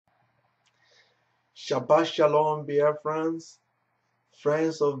Shabbat Shalom, Biafrans,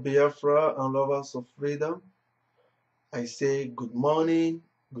 friends of Biafra and lovers of freedom. I say good morning,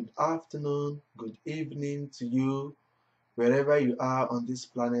 good afternoon, good evening to you, wherever you are on this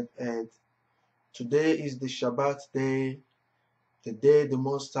planet Earth. Today is the Shabbat day, the day the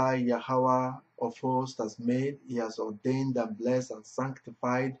Most High Yahweh of hosts has made. He has ordained and blessed and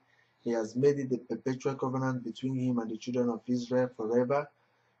sanctified. He has made it the perpetual covenant between him and the children of Israel forever.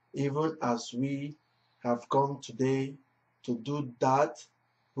 Even as we have come today to do that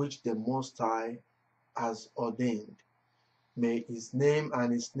which the Most High has ordained. May his name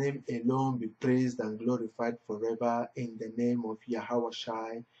and his name alone be praised and glorified forever in the name of Yahweh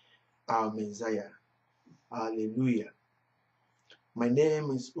Shai, our Messiah. Hallelujah. My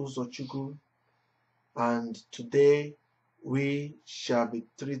name is Uzochukwu, and today we shall be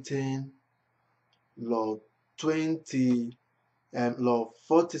treating Law 47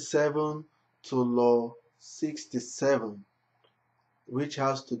 to Law 67, which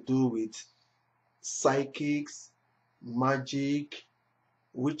has to do with psychics, magic,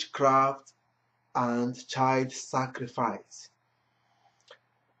 witchcraft, and child sacrifice.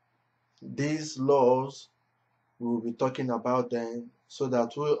 These laws, we will be talking about them so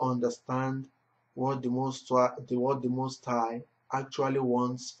that we understand what the Most High actually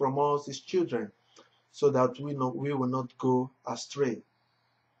wants from us, his children, so that we will not go astray.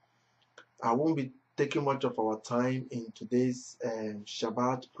 I won't be taking much of our time in today's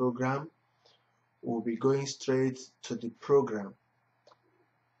Shabbat program. We'll be going straight to the program.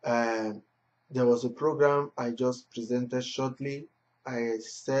 There was a program I just presented shortly. I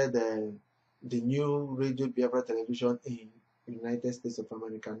said the new radio Biafra television in United States of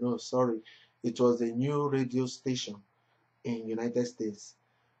America. No, sorry, it was a new radio station in United States.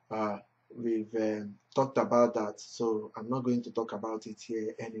 We've talked about that, so I'm not going to talk about it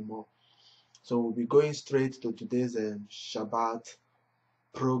here anymore. So we'll be going straight to today's Shabbat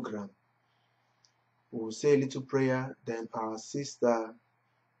program. We'll say a little prayer, then our sister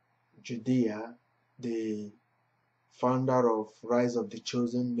Judea, the founder of Rise of the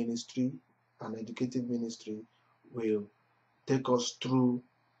Chosen Ministry, an educative ministry, will take us through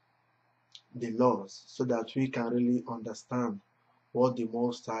the laws so that we can really understand what the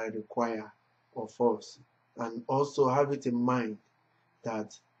Most High require of us, and also have it in mind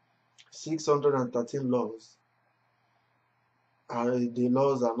that 613 laws the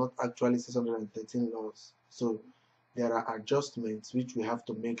laws are not actually 613 laws. So there are adjustments which we have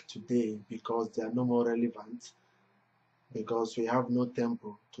to make today because they are no more relevant, because we have no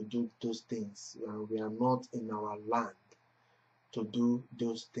temple to do those things. We are not in our land to do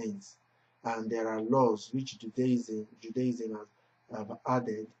those things. And there are laws which Judaism have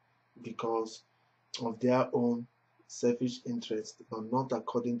added because of their own selfish interest, but not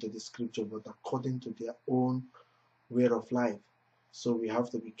according to the scripture, but according to their own way of life. So we have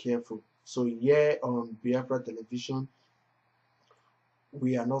to be careful. So here on Biafra television,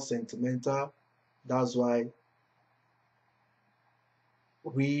 we are not sentimental. That's why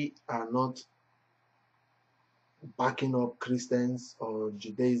we are not backing up Christians or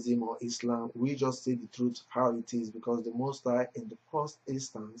Judaism or Islam. We just say the truth how it is, because the Most High in the first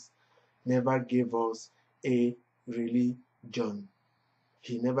instance never gave us a religion.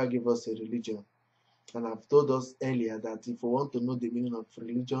 He never gave us a religion. And I've told us earlier that if we want to know the meaning of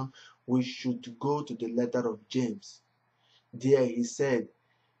religion, we should go to the letter of James. There he said,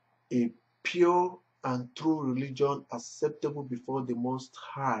 a pure and true religion acceptable before the Most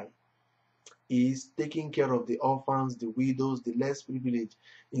High is taking care of the orphans, the widows, the less privileged.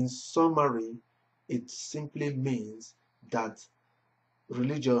 In summary, it simply means that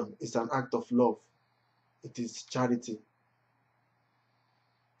religion is an act of love. It is charity.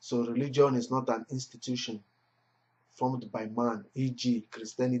 So religion is not an institution formed by man, e.g.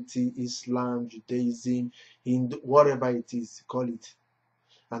 Christianity, Islam, Judaism, Hindu, whatever it is, call it.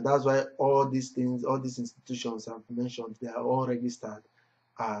 And that's why all these things, all these institutions I've mentioned, they are all registered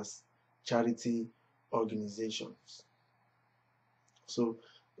as charity organizations. So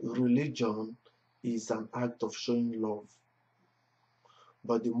religion is an act of showing love.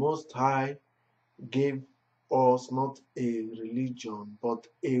 But the Most High gave us not a religion, but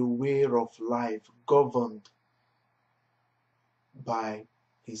a way of life governed by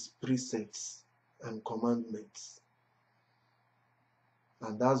his precepts and commandments.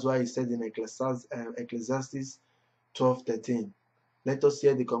 And that's why he said in Ecclesiastes 12:13, let us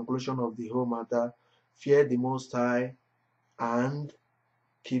hear the conclusion of the whole matter, fear the Most High and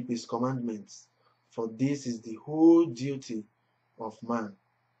keep his commandments, for this is the whole duty of man.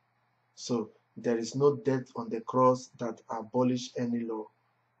 So there is no death on the cross that abolished any law.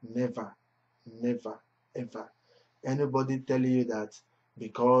 Never. Never, ever. Anybody telling you that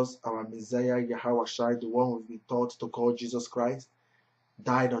because our Messiah Yahweh Shai, the one we've been taught to call Jesus Christ,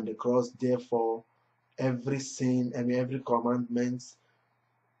 died on the cross, therefore every sin, every commandment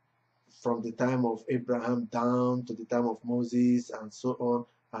from the time of Abraham down to the time of Moses and so on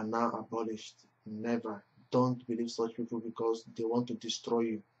are now abolished. Never. Don't believe such people because they want to destroy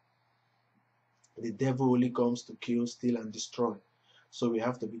you. The devil only comes to kill, steal, and destroy. So we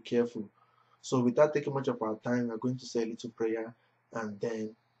have to be careful. So without taking much of our time, we're going to say a little prayer and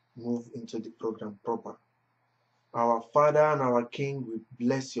then move into the program proper. Our Father and our King, we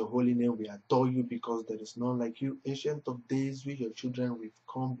bless your holy name. We adore you because there is none like you. Ancient of days, we your children, we've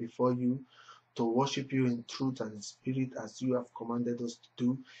come before you to worship you in truth and in spirit as you have commanded us to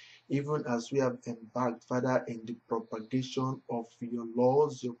do, even as we have embarked, Father, in the propagation of your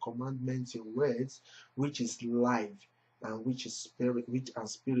laws, your commandments, your words, which is life and which is spirit, which are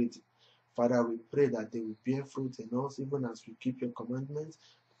spirit. Father, we pray that they will bear fruit in us, even as we keep your commandments.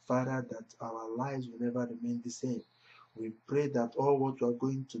 Father, that our lives will never remain the same. We pray that all what we are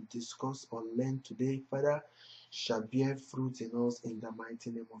going to discuss or learn today, Father, shall bear fruit in us in the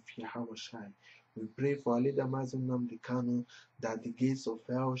mighty name of Yahweh Shai. We pray for our leader Mazin Nnamdi Kanu that the gates of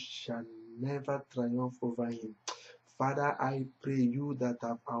hell shall never triumph over him. Father, I pray you that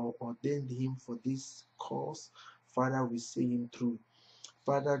have ordained him for this cause, Father, we see him through.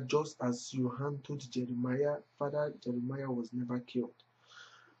 Father, just as you handled Jeremiah, Father, Jeremiah was never killed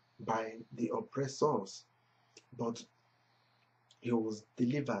by the oppressors, but he was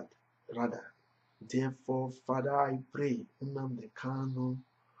delivered rather. Therefore, Father, I pray, Nnamdi Kanu,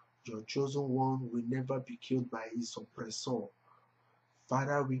 your chosen one, will never be killed by his oppressor.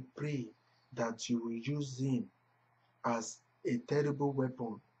 Father, we pray that you will use him as a terrible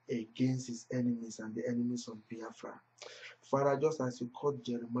weapon against his enemies and the enemies of Biafra. Father, just as you called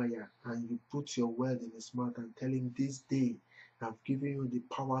Jeremiah and you put your word in his mouth and tell him, this day I've given you the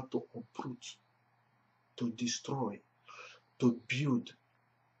power to uproot, to destroy, to build,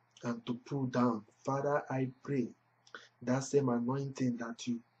 and to pull down. Father, I pray that same anointing that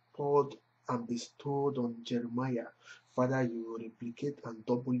you poured and bestowed on Jeremiah, Father, you will replicate and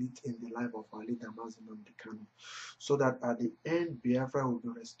double it in the life of our leader Mazin Nnamdi Kanu, so that at the end Biafra will be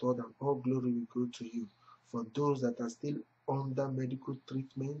restored and all glory will go to you. For those that are still under medical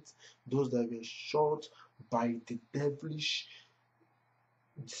treatment, those that were shot by the devilish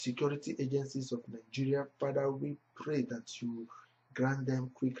security agencies of Nigeria, Father, we pray that you grant them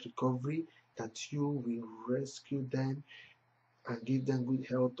quick recovery, that you will rescue them and give them good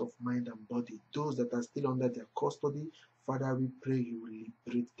health of mind and body. Those that are still under their custody, Father, we pray you will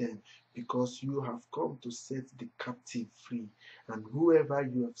liberate them, because you have come to set the captive free, and whoever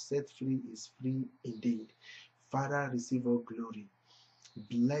you have set free is free indeed. Father, receive all glory.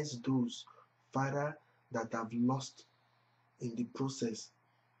 Bless those, Father, that have lost in the process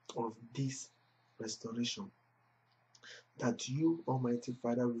of this restoration, that you, Almighty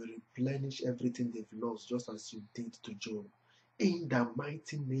Father, will replenish everything they've lost, just as you did to Job. In the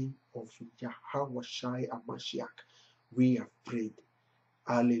mighty name of Yahweh Shai Amashiach, we have prayed.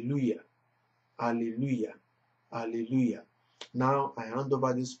 Hallelujah. Hallelujah. Hallelujah. Now I hand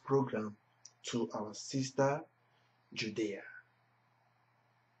over this program to our sister Judea.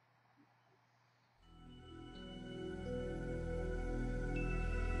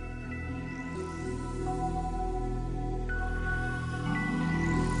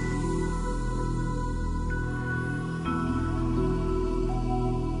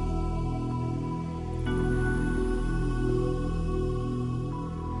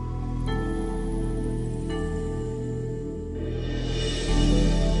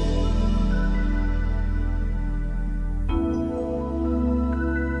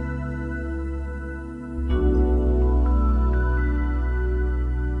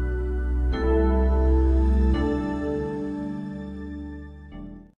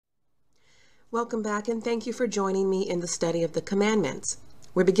 Welcome back, and thank you for joining me in the study of the commandments.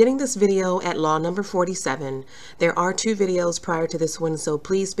 We're beginning this video at law number 47. There are 2 videos prior to this one, so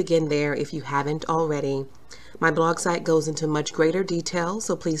please begin there if you haven't already. My blog site goes into much greater detail,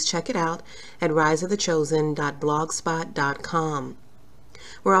 so please check it out at riseofthechosen.blogspot.com.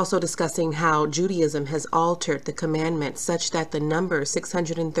 We're also discussing how Judaism has altered the commandment such that the number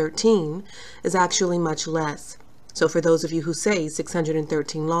 613 is actually much less. So for those of you who say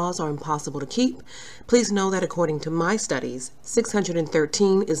 613 laws are impossible to keep, please know that according to my studies,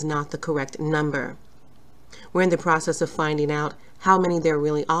 613 is not the correct number. We're in the process of finding out how many there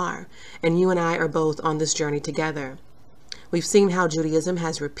really are, and you and I are both on this journey together. We've seen how Judaism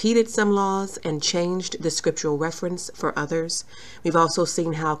has repeated some laws and changed the scriptural reference for others. We've also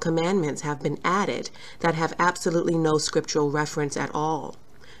seen how commandments have been added that have absolutely no scriptural reference at all,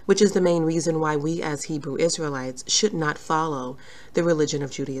 which is the main reason why we as Hebrew Israelites should not follow the religion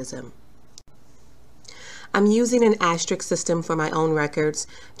of Judaism. I'm using an asterisk system for my own records,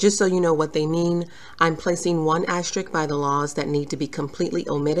 just so you know what they mean. I'm placing 1 asterisk by the laws that need to be completely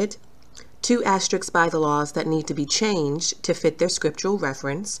omitted, 2 asterisks by the laws that need to be changed to fit their scriptural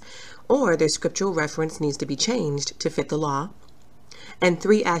reference, or their scriptural reference needs to be changed to fit the law, and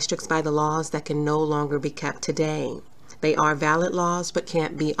 3 asterisks by the laws that can no longer be kept today. They are valid laws but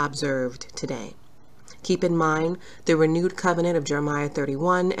can't be observed today. Keep in mind, the renewed covenant of Jeremiah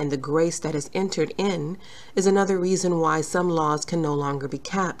 31 and the grace that has entered in is another reason why some laws can no longer be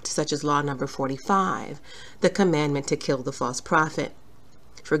kept, such as law number 45, the commandment to kill the false prophet.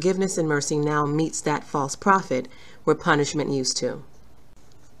 Forgiveness and mercy now meets that false prophet where punishment used to.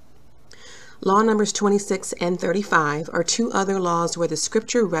 Law numbers 26 and 35 are 2 other laws where the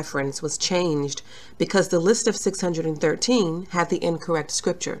scripture reference was changed because the list of 613 had the incorrect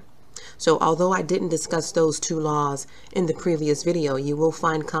scripture. So although I didn't discuss those 2 laws in the previous video, you will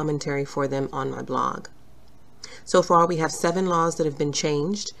find commentary for them on my blog. So far we have 7 laws that have been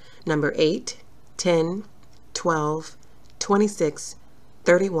changed: number 8, 10, 12, 26,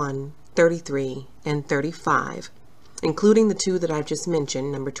 31, 33, and 35, including the 2 that I've just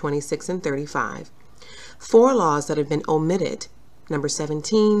mentioned, number 26 and 35. 4 laws that have been omitted, number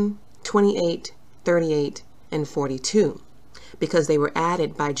 17, 28, 38, and 42, because they were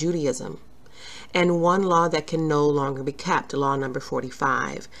added by Judaism. And 1 law that can no longer be kept, law number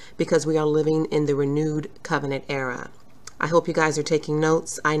 45, because we are living in the renewed covenant era. I hope you guys are taking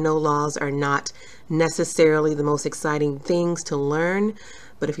notes. I know laws are not necessarily the most exciting things to learn,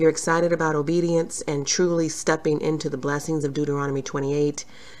 but if you're excited about obedience and truly stepping into the blessings of Deuteronomy 28,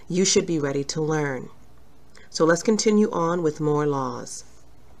 you should be ready to learn. So let's continue on with more laws.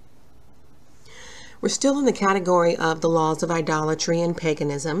 We're still in the category of the laws of idolatry and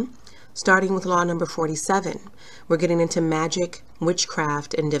paganism, starting with law number 47. We're getting into magic,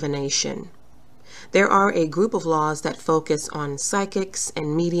 witchcraft, and divination. There are a group of laws that focus on psychics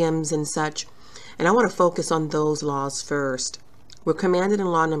and mediums and such, and I want to focus on those laws first. We're commanded in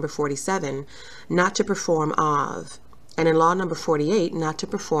law number 47 not to perform Av, and in law number 48 not to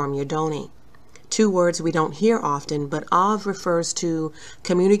perform Yodoni. 2 words we don't hear often, but Av refers to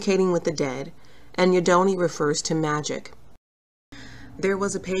communicating with the dead, and Yodoni refers to magic. There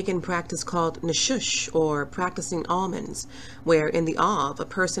was a pagan practice called Neshush, or practicing almonds, where in the Av a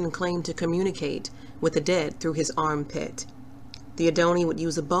person claimed to communicate with the dead through his armpit. The Yodoni would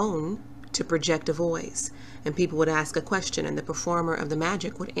use a bone to project a voice, and people would ask a question, and the performer of the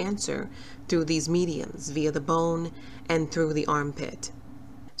magic would answer through these mediums, via the bone and through the armpit.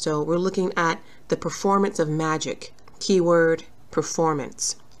 So we're looking at the performance of magic, keyword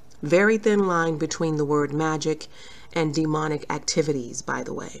performance. Very thin line between the word magic and demonic activities, by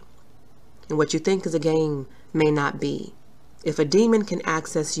the way. And what you think is a game may not be. If a demon can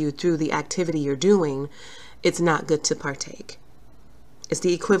access you through the activity you're doing, it's not good to partake. It's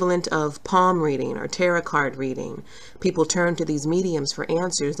the equivalent of palm reading or tarot card reading. People turn to these mediums for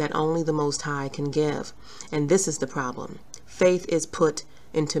answers that only the Most High can give. And this is the problem. Faith is put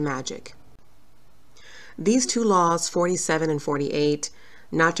into magic. These 2 laws, 47 and 48,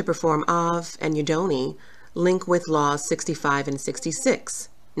 not to perform Av and Yodoni, link with laws 65 and 66,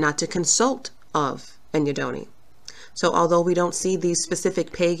 not to consult Av and Yodoni. So although we don't see these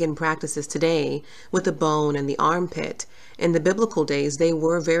specific pagan practices today with the bone and the armpit, in the biblical days they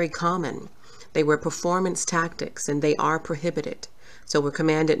were very common. They were performance tactics and they are prohibited. So we're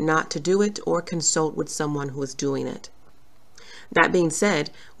commanded not to do it or consult with someone who is doing it. That being said,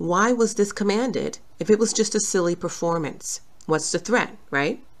 why was this commanded if it was just a silly performance? What's the threat,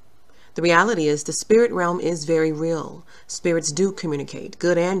 right? The reality is the spirit realm is very real. Spirits do communicate,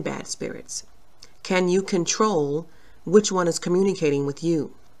 good and bad spirits. Can you control which one is communicating with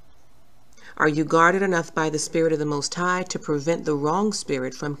you? Are you guarded enough by the Spirit of the Most High to prevent the wrong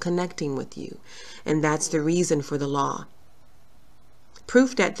spirit from connecting with you? And that's the reason for the law.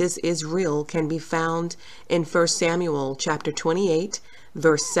 Proof that this is real can be found in 1 Samuel chapter 28,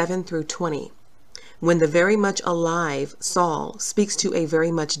 verse 7 through 20. When the very much alive Saul speaks to a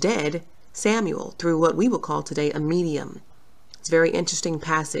very much dead Samuel through what we would call today a medium. It's a very interesting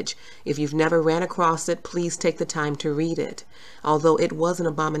passage. If you've never ran across it, please take the time to read it. Although it was an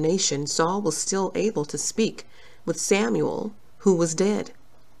abomination, Saul was still able to speak with Samuel, who was dead.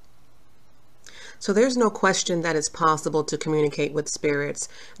 So there's no question that it's possible to communicate with spirits.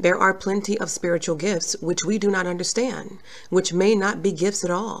 There are plenty of spiritual gifts which we do not understand, which may not be gifts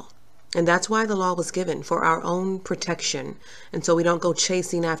at all. And that's why the law was given, for our own protection, and so we don't go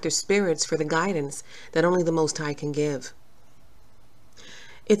chasing after spirits for the guidance that only the Most High can give.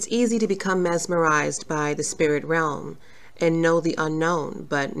 It's easy to become mesmerized by the spirit realm and know the unknown,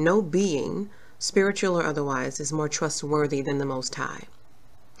 but no being, spiritual or otherwise, is more trustworthy than the Most High.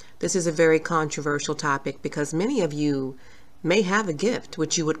 This is a very controversial topic because many of you may have a gift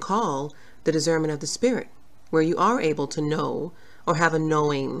which you would call the discernment of the spirit, where you are able to know or have a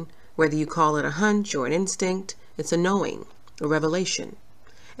knowing, whether you call it a hunch or an instinct, it's a knowing, a revelation.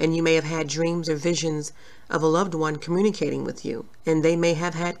 And you may have had dreams or visions of a loved one communicating with you, and they may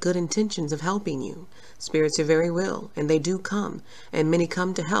have had good intentions of helping you. Spirits are very real, and they do come, and many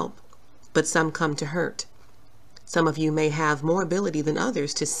come to help, but some come to hurt. Some of you may have more ability than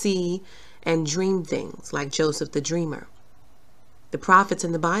others to see and dream things, like Joseph the dreamer. The prophets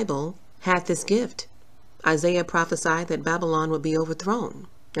in the Bible had this gift. Isaiah prophesied that Babylon would be overthrown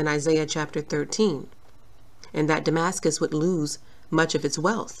in Isaiah chapter 13, and that Damascus would lose much of its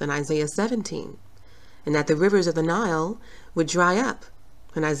wealth in Isaiah 17, and that the rivers of the Nile would dry up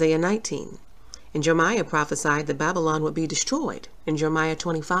in Isaiah 19. And Jeremiah prophesied that Babylon would be destroyed in Jeremiah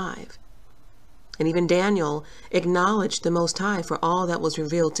 25. And even Daniel acknowledged the Most High for all that was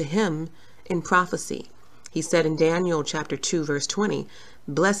revealed to him in prophecy. He said in Daniel chapter 2, verse 20,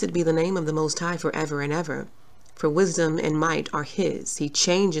 "Blessed be the name of the Most High forever and ever. For wisdom and might are his. He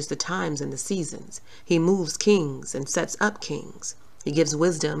changes the times and the seasons. He moves kings and sets up kings. He gives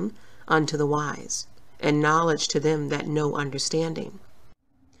wisdom unto the wise, and knowledge to them that know understanding."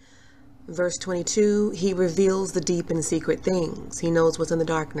 Verse 22, he reveals the deep and secret things. He knows what's in the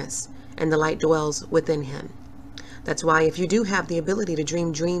darkness, and the light dwells within him. That's why if you do have the ability to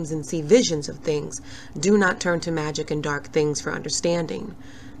dream dreams and see visions of things, do not turn to magic and dark things for understanding.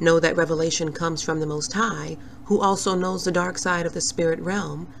 Know that revelation comes from the Most High, who also knows the dark side of the spirit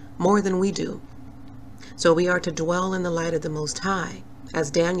realm more than we do. So we are to dwell in the light of the Most High, as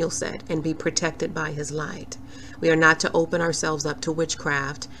Daniel said, and be protected by his light. We are not to open ourselves up to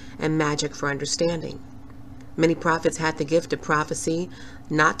witchcraft and magic for understanding. Many prophets had the gift of prophecy,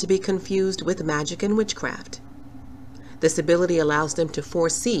 not to be confused with magic and witchcraft. This ability allows them to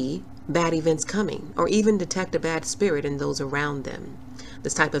foresee bad events coming, or even detect a bad spirit in those around them.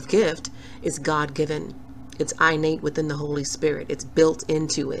 This type of gift is God-given. It's innate within the Holy Spirit. It's built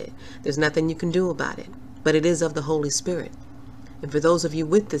into it. There's nothing you can do about it, but it is of the Holy Spirit. And for those of you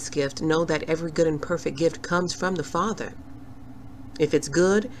with this gift, know that every good and perfect gift comes from the Father. If it's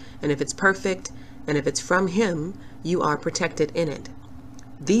good, and if it's perfect, and if it's from Him, you are protected in it.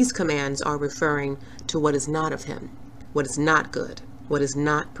 These commands are referring to what is not of Him, what is not good, what is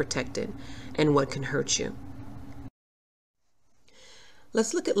not protected, and what can hurt you.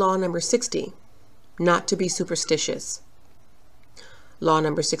 Let's look at law number 60, not to be superstitious. Law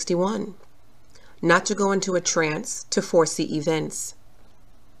number 61, not to go into a trance to foresee events.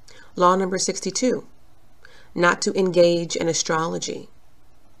 Law number 62, not to engage in astrology.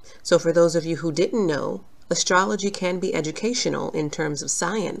 So for those of you who didn't know, astrology can be educational in terms of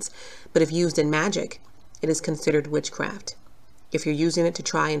science, but if used in magic, it is considered witchcraft. If you're using it to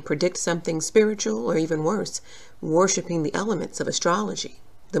try and predict something spiritual, or even worse, worshiping the elements of astrology,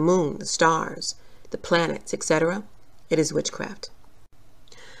 the moon, the stars, the planets, etc., it is witchcraft.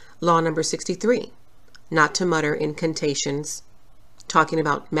 Law number 63, not to mutter incantations, talking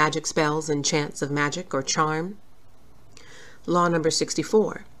about magic spells and chants of magic or charm. Law number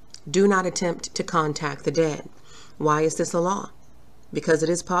 64, do not attempt to contact the dead. Why is this a law? Because it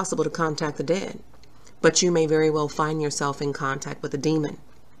is possible to contact the dead, but you may very well find yourself in contact with a demon.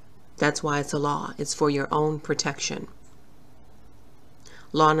 That's why it's a law. It's for your own protection.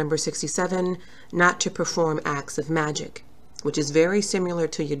 Law number 67, not to perform acts of magic, which is very similar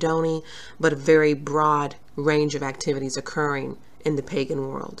to Yidoni, but a very broad range of activities occurring in the pagan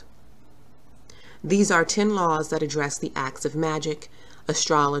world. These are 10 laws that address the acts of magic,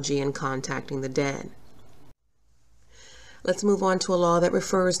 astrology, and contacting the dead. Let's move on to a law that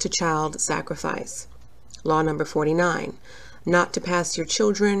refers to child sacrifice. Law number 49, not to pass your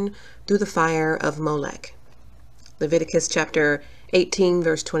children through the fire of Molech. Leviticus chapter 18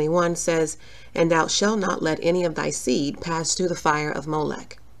 verse 21 says, "And thou shalt not let any of thy seed pass through the fire of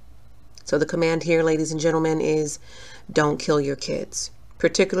Molech." So the command here, ladies and gentlemen, is don't kill your kids,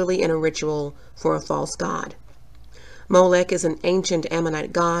 particularly in a ritual for a false god. Molech is an ancient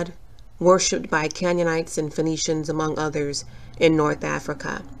Ammonite god worshipped by Canaanites and Phoenicians, among others, in North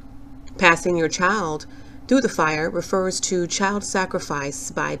Africa. Passing your child through the fire refers to child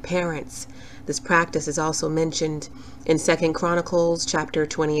sacrifice by parents This practice is also mentioned in 2 Chronicles chapter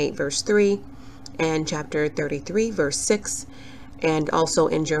 28 verse 3 and chapter 33 verse 6, and also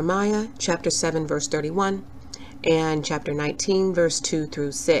in Jeremiah chapter 7 verse 31 and chapter 19 verse 2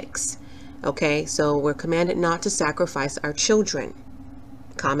 through 6. Okay, so we're commanded not to sacrifice our children.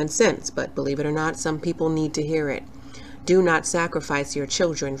 Common sense, but believe it or not, some people need to hear it. Do not sacrifice your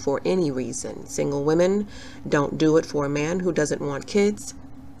children for any reason. Single women, don't do it for a man who doesn't want kids.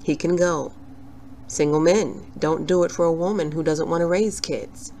 He can go. Single men, don't do it for a woman who doesn't want to raise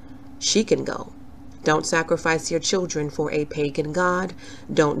kids. She can go. Don't sacrifice your children for a pagan god.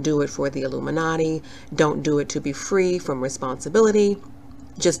 Don't do it for the Illuminati. Don't do it to be free from responsibility.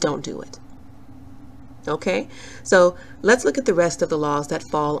 Just don't do it. Okay, so let's look at the rest of the laws that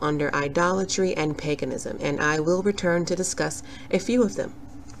fall under idolatry and paganism, and I will return to discuss a few of them.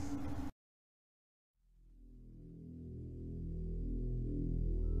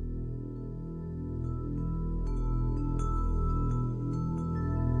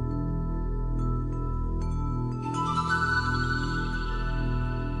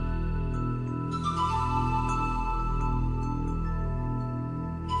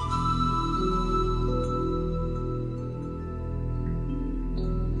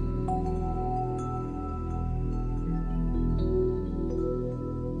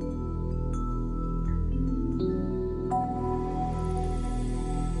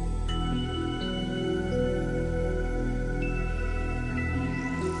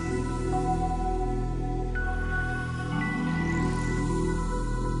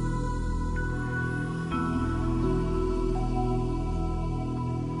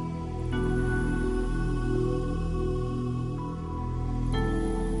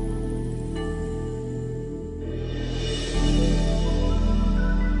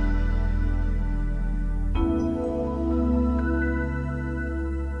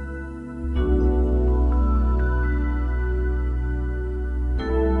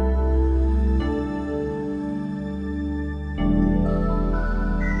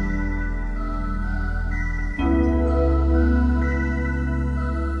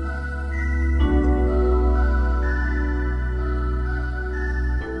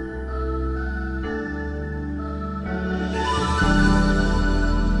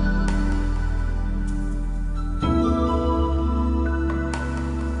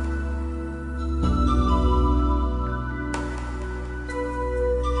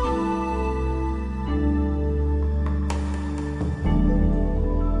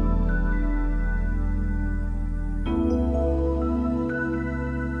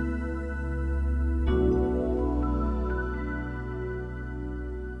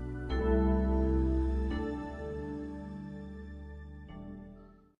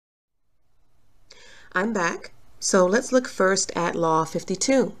 I'm back. So let's look first at Law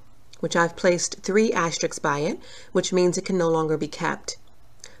 52, which I've placed 3 asterisks by it, which means it can no longer be kept.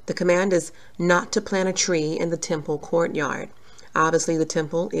 The command is not to plant a tree in the temple courtyard. Obviously, the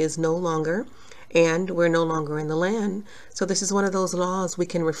temple is no longer, and we're no longer in the land. So this is one of those laws we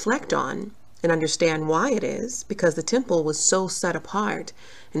can reflect on and understand why it is, because the temple was so set apart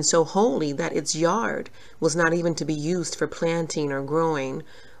and so holy that its yard was not even to be used for planting or growing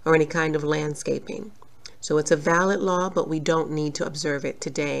or any kind of landscaping. So it's a valid law, but we don't need to observe it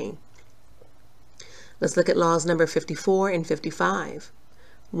today. Let's look at laws number 54 and 55.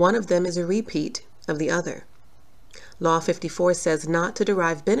 One of them is a repeat of the other. Law 54 says not to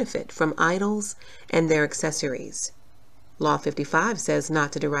derive benefit from idols and their accessories. Law 55 says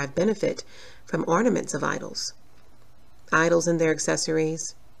not to derive benefit from ornaments of idols. Idols and their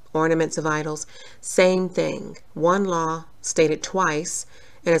accessories, ornaments of idols, same thing. One law stated twice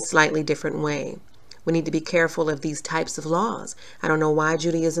in a slightly different way. We need to be careful of these types of laws. I don't know why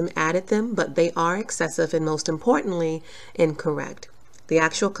Judaism added them, but they are excessive and, most importantly, incorrect. The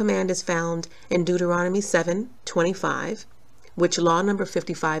actual command is found in Deuteronomy 7:25, which law number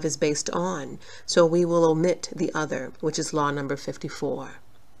 55 is based on. So we will omit the other, which is law number 54.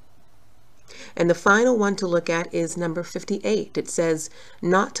 And the final one to look at is number 58. It says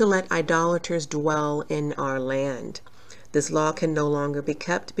not to let idolaters dwell in our land. This law can no longer be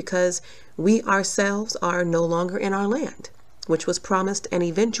kept because we ourselves are no longer in our land, which was promised and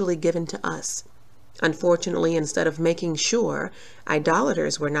eventually given to us. Unfortunately, instead of making sure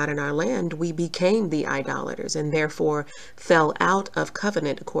idolaters were not in our land, we became the idolaters and therefore fell out of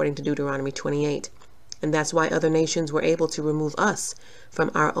covenant according to Deuteronomy 28. And that's why other nations were able to remove us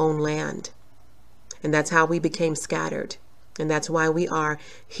from our own land. And that's how we became scattered. And that's why we are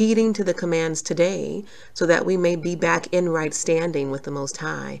heeding to the commands today, so that we may be back in right standing with the Most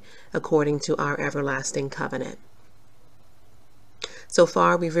High, according to our everlasting covenant. So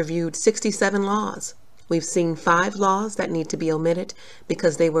far, we've reviewed 67 laws. We've seen 5 laws that need to be omitted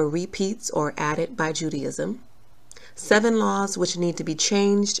because they were repeats or added by Judaism, 7 laws which need to be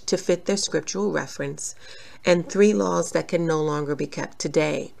changed to fit their scriptural reference, and 3 laws that can no longer be kept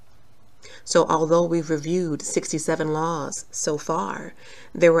today. So although we've reviewed 67 laws so far,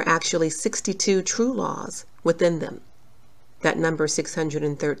 there were actually 62 true laws within them. That number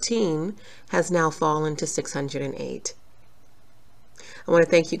 613 has now fallen to 608. I want to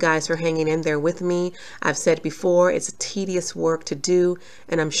thank you guys for hanging in there with me. I've said before, it's tedious work to do,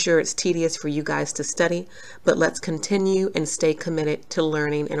 and I'm sure it's tedious for you guys to study, but let's continue and stay committed to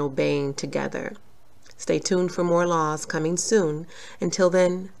learning and obeying together. Stay tuned for more laws coming soon. Until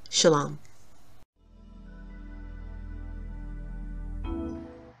then, shalom.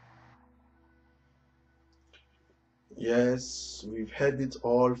 Yes, we've heard it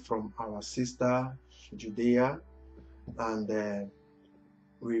all from our sister Judea, and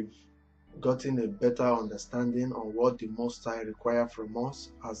we've gotten a better understanding on what the Most High requires from us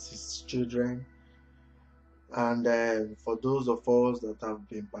as His children. And for those of us that have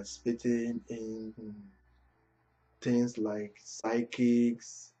been participating in things like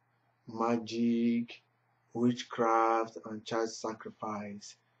psychics, magic, witchcraft, and child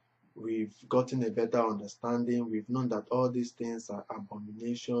sacrifice, we've gotten a better understanding. We've known that all these things are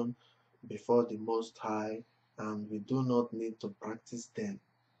abomination before the Most High, and we do not need to practice them.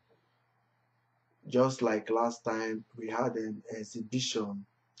 Just like last time, we had an exhibition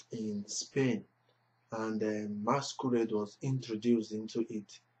in Spain, and masquerade was introduced into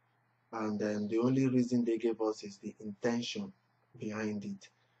it. And the only reason they gave us is the intention behind it.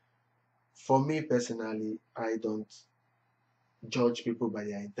 For me personally, I don't judge people by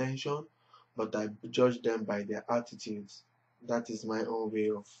their intention, but I judge them by their attitudes. That is my own way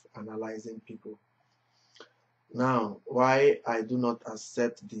of analyzing people. Now, why I do not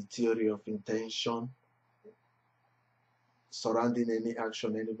accept the theory of intention surrounding any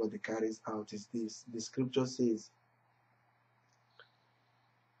action anybody carries out is this. The scripture says,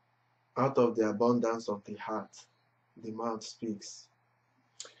 out of the abundance of the heart, the mouth speaks.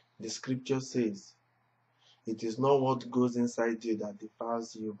 The scripture says, it is not what goes inside you that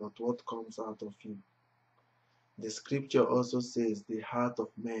defiles you, but what comes out of you. The scripture also says, the heart of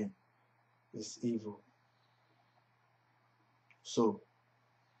man is evil. So,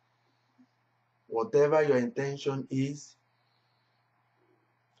 whatever your intention is,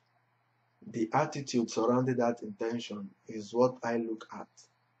 the attitude surrounding that intention is what I look at.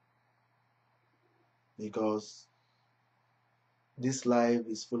 Because this life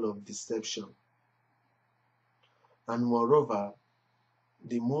is full of deception. And moreover,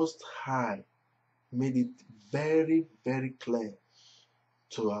 the Most High made it very, very clear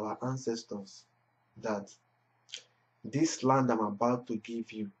to our ancestors that this land I'm about to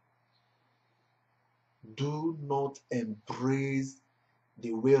give you, do not embrace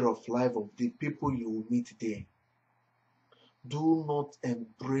the way of life of the people you will meet there. Do not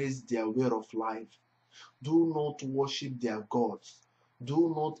embrace their way of life. Do not worship their gods.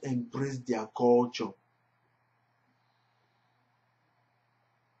 Do not embrace their culture.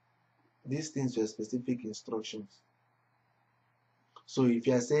 These things were specific instructions. So if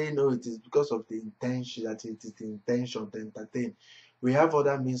you are saying, no, it is because of the intention, that it is the intention to entertain, we have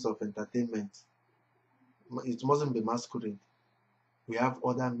other means of entertainment. It mustn't be masquerade. We have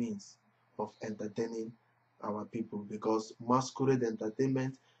other means of entertaining our people, because masquerade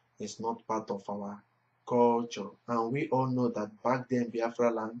entertainment is not part of our culture. And we all know that back then in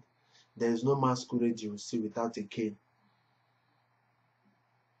Biafra land, there is no masquerade you will see without a cane.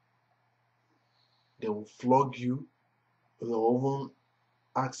 They will flog you, they will even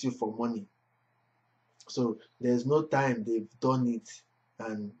ask you for money. So there's no time they've done it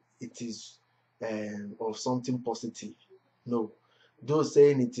and it is of something positive. No. Those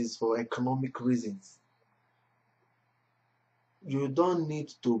saying it is for economic reasons. You don't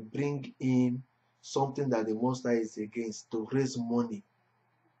need to bring in something that the Most High is against to raise money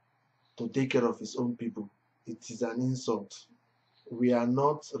to take care of his own people. It is an insult. We are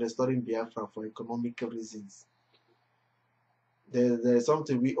not restoring Biafra for economic reasons. There is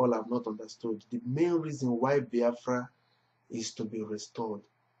something we all have not understood. The main reason why Biafra is to be restored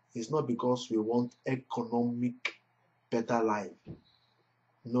is not because we want economic better life.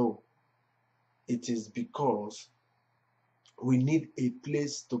 No. It is because we need a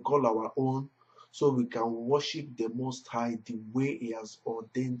place to call our own, so we can worship the Most High the way He has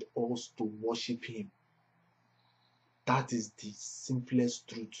ordained us to worship Him. That is the simplest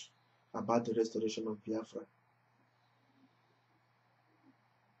truth about the restoration of Biafra.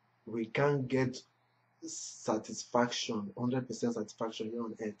 We can't get satisfaction, 100% satisfaction here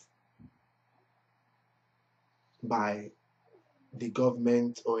on earth by the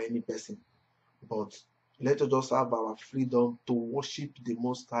government or any person. But let us just have our freedom to worship the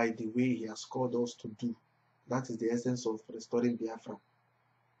Most High the way He has called us to do. That is the essence of restoring Biafra.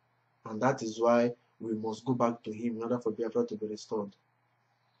 And that is why we must go back to Him in order for Biafra to be restored.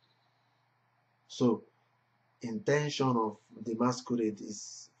 So, intention of the masquerade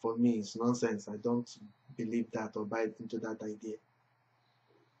is, for me, is nonsense. I don't believe that or buy into that idea.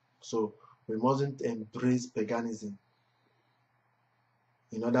 So, we mustn't embrace paganism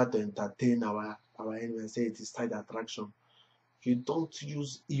in order to entertain our enemy and say it is side attraction. You don't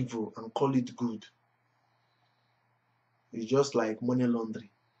use evil and call it good. It's just like money laundering.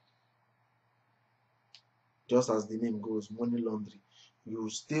 Just as the name goes, money laundering. You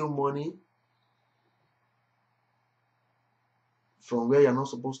steal money from where you're not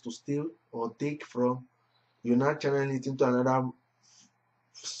supposed to steal or take from. You now channel it into another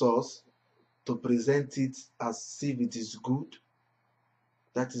source to present it as if it is good.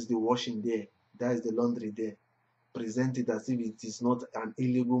 That is the washing there. That is the laundry there. Present it as if it is not an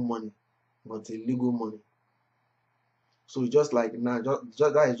illegal money, but a legal money. So just like now,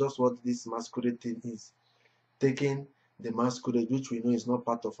 just that is just what this masquerade thing is. Taking the masquerade, which we know is not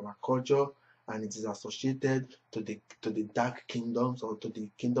part of our culture, and it is associated to the dark kingdoms or to the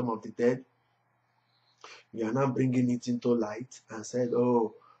kingdom of the dead. We are now bringing it into light and said,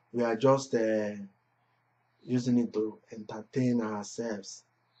 oh, we are just using it to entertain ourselves.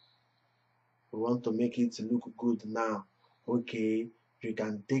 We want to make it look good now. Okay, you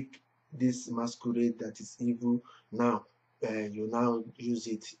can take this masquerade that is evil now. You now use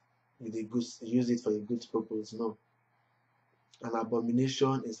it with a good, use it for a good purpose. No, an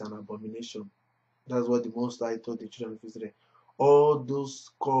abomination is an abomination. That's what the Most High told the children of Israel. All those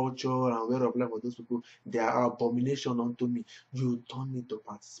culture and way of life of those people, they are abomination unto me. You don't need to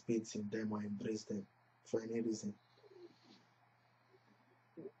participate in them or embrace them for any reason.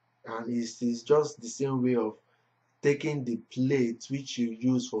 And it's just the same way of taking the plate which you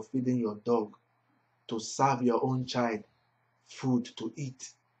use for feeding your dog to serve your own child food to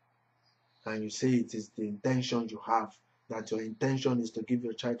eat, and you say it is the intention you have, that your intention is to give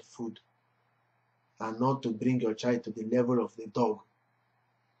your child food and not to bring your child to the level of the dog.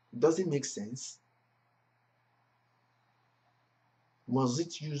 Does it make sense?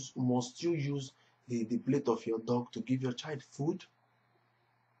 Must you use the plate of your dog to give your child food?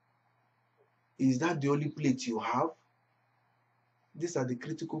 Is that the only plate you have? These are the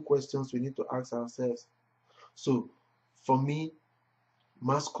critical questions we need to ask ourselves. So, for me,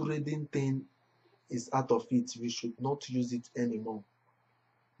 masquerading thing is out of it. We should not use it anymore.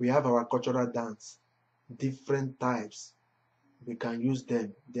 We have our cultural dance, different types. We can use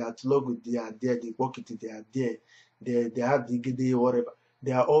them. The atlogo, they are there. The bokiti, they are there. They have the gede, whatever.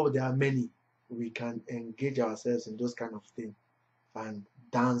 There are many. We can engage ourselves in those kind of things and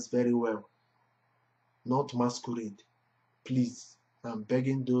dance very well. Not masquerade. Please, I'm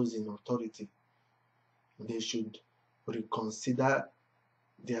begging those in authority. They should reconsider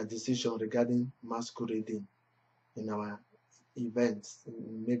their decision regarding masquerading in our events,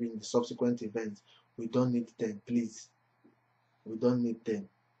 maybe in the subsequent events. We don't need them, please. We don't need them.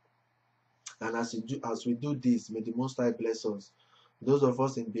 And as we do this, may the Most High bless us. Those of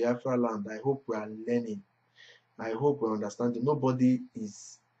us in Biafra land, I hope we are learning. I hope we understand that nobody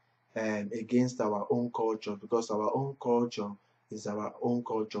is against our own culture, because our own culture is our own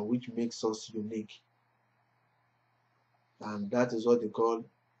culture, which makes us unique. And that is what they call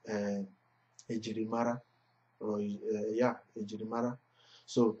Ejirimara, or Ejirimara.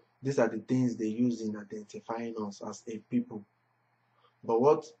 So these are the things they use in identifying us as a people. But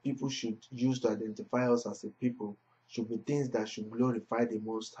what people should use to identify us as a people should be things that should glorify the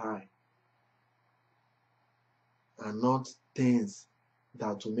Most High, and not things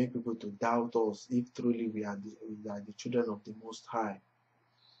that will make people to doubt us if truly we are the children of the Most High.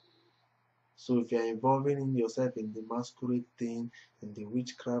 So if you're involving yourself in the masquerade thing, in the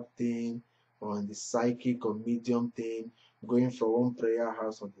witchcraft thing, or in the psychic or medium thing, going from one prayer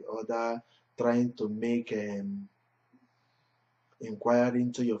house or the other, trying to make inquiry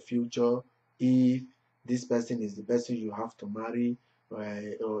into your future, if this person is the person you have to marry,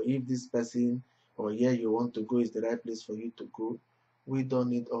 or if this person or here you want to go is the right place for you to go. We don't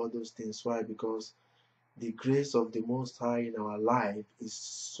need all those things. Why? Because the grace of the Most High in our life is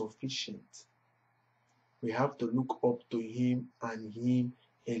sufficient. We have to look up to Him and Him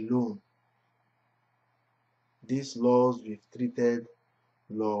alone. These laws we've treated,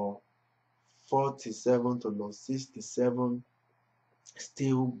 Law 47 to Law 67,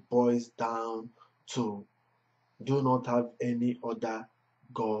 still boils down to do not have any other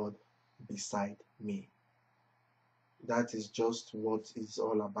God beside me. That is just what it's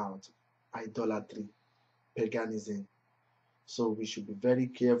all about. Idolatry, paganism. So we should be very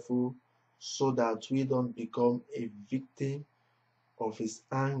careful so that we don't become a victim of his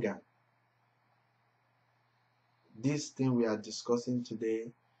anger. This thing we are discussing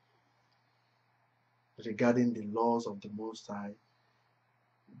today regarding the laws of the Most High,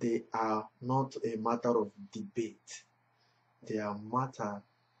 they are not a matter of debate. They are a matter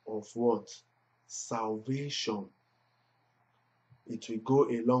of what? Salvation. It will go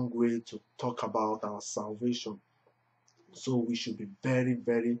a long way to talk about our salvation. So we should be very,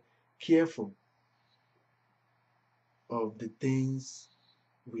 very careful of the things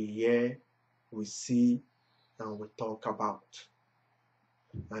we hear, we see, and we talk about,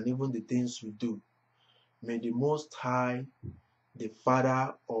 and even the things we do. May the Most High, the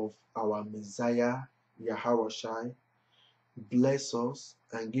Father of our Messiah, Yahawashi, bless us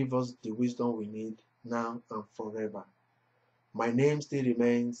and give us the wisdom we need now and forever. My name still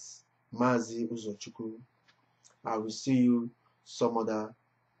remains Mazi Uzochukwu. I will see you some other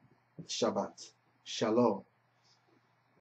Shabbat. Shalom.